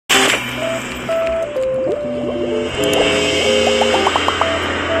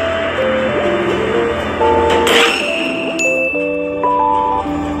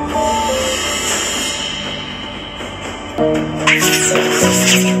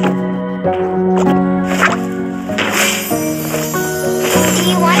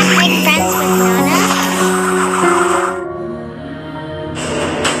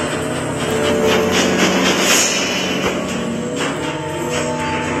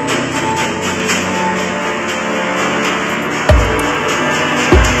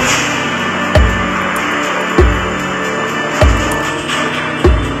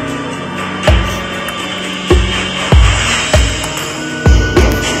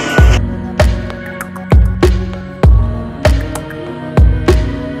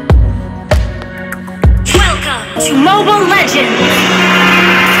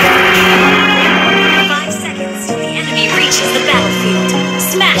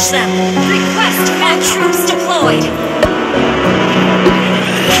Demolish them! Request all troops deployed!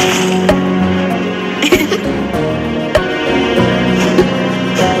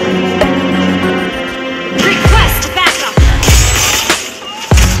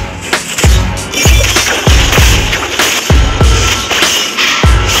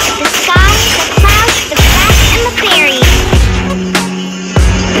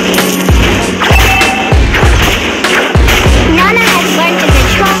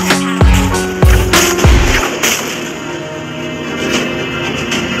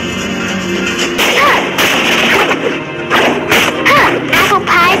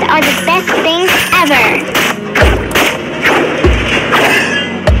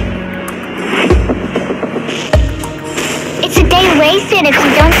 Wasted if you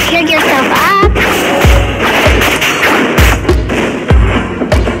don't cheer yourself up.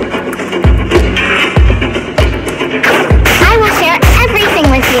 I will share everything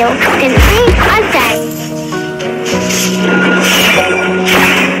with you, because we are friends.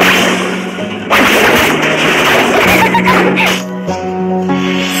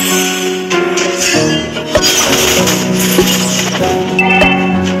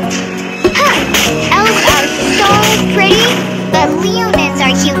 Elves are so pretty. But Leonins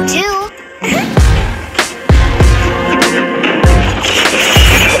are cute too.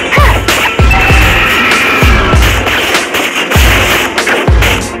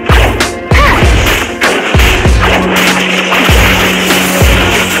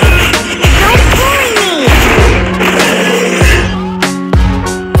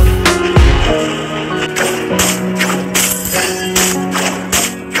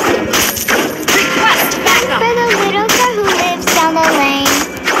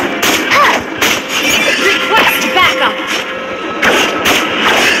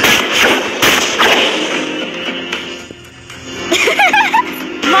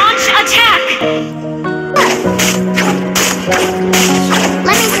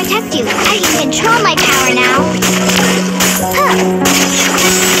 Let me protect you. I can control my power now.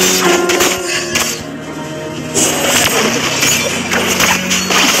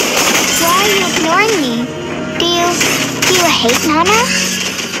 Why are you ignoring me? Do you hate Nana?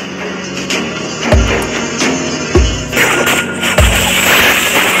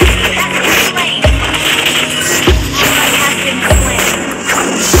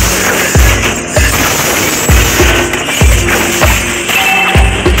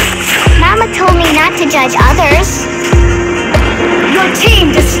 Told me not to judge others. Your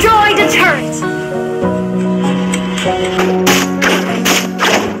team destroyed a turret!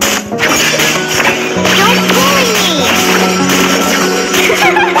 Don't bully me!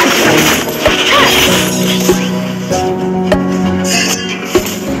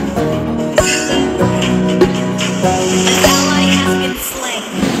 An ally has been slain.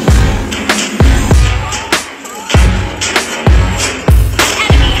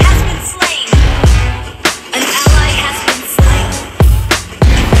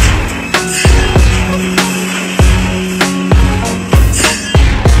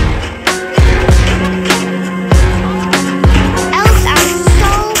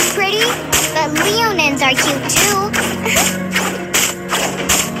 Leonins are cute too.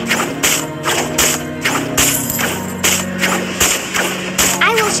 I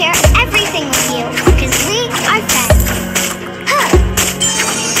will share everything with you, because we are friends.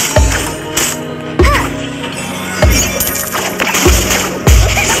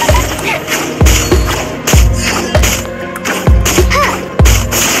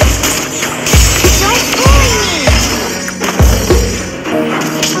 Don't bully me!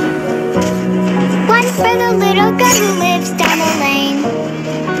 For the little girl who lives down the lane.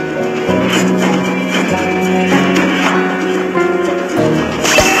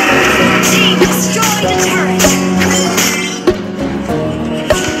 Team destroyed a turret.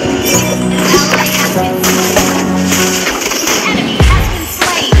 An ally has been slain. Enemy has been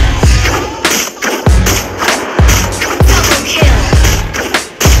slain. Double kill.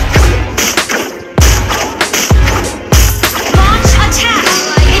 Launch attack.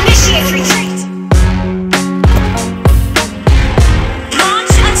 Initiate retreat.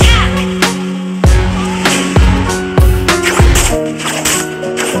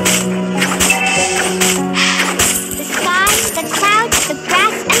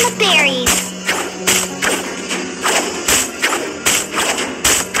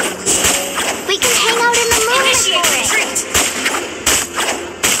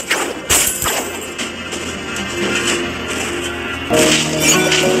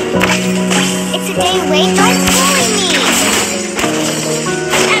 It's a day away, don't bully me!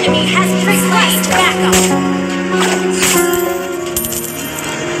 An enemy has request backup!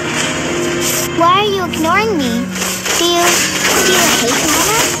 you ignoring me? Do you hate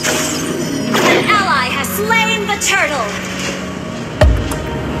Mama? An ally has slain the turtle!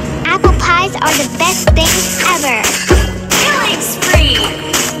 Apple pies are the best things ever. Killing spree!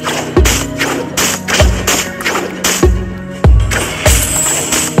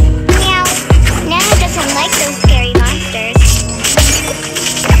 Meow. Nana doesn't like those scary monsters.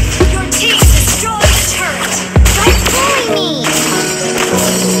 Your team destroyed the turret! Don't bully me!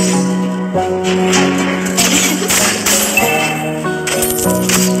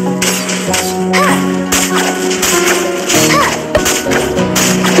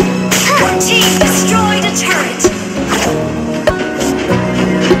 Your team destroyed a turret!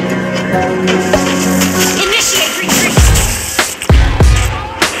 Initiate retreat!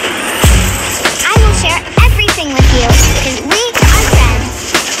 I will share everything with you, because we are friends.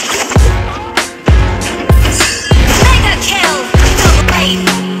 Mega kill! Double aim!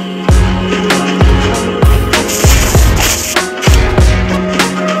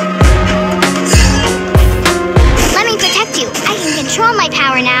 Let me protect you. I can control my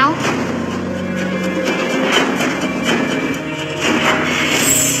power now.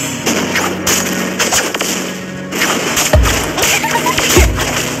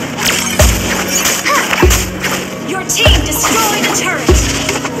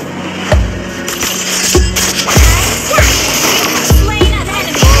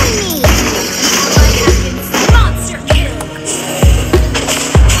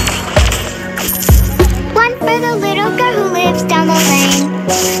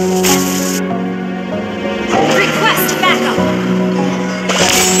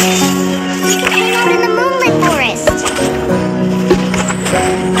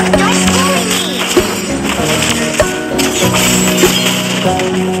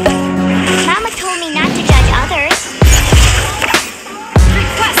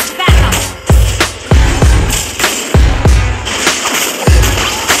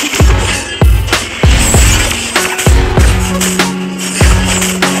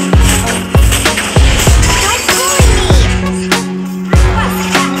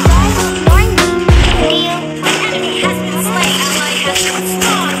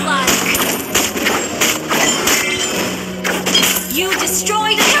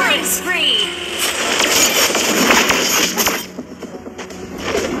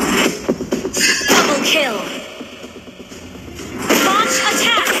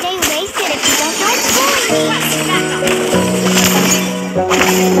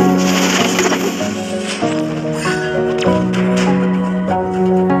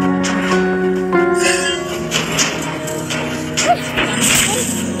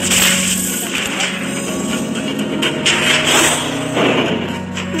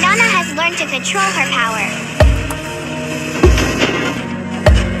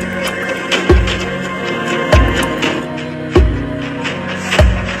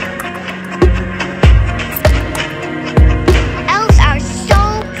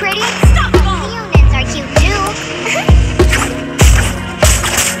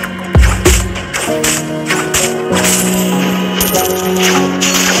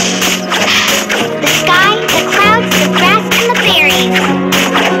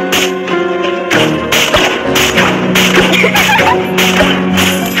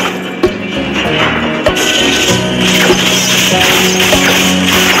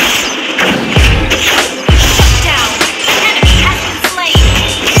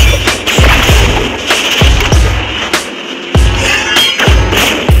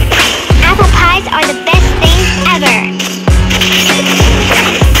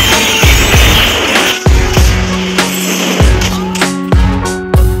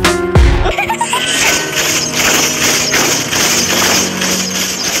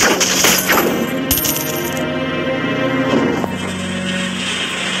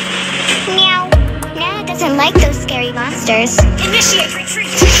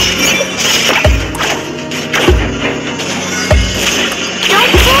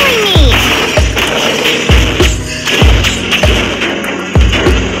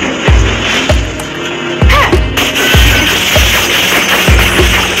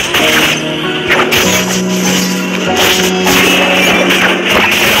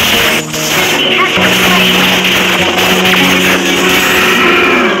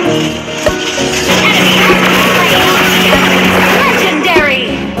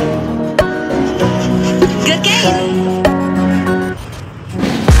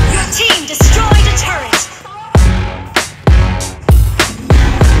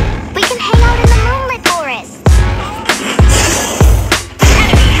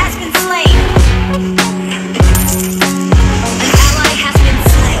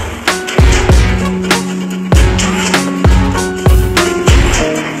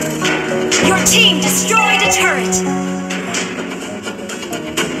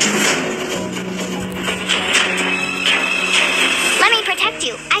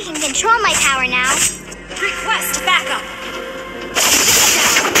 control my power now. Request backup.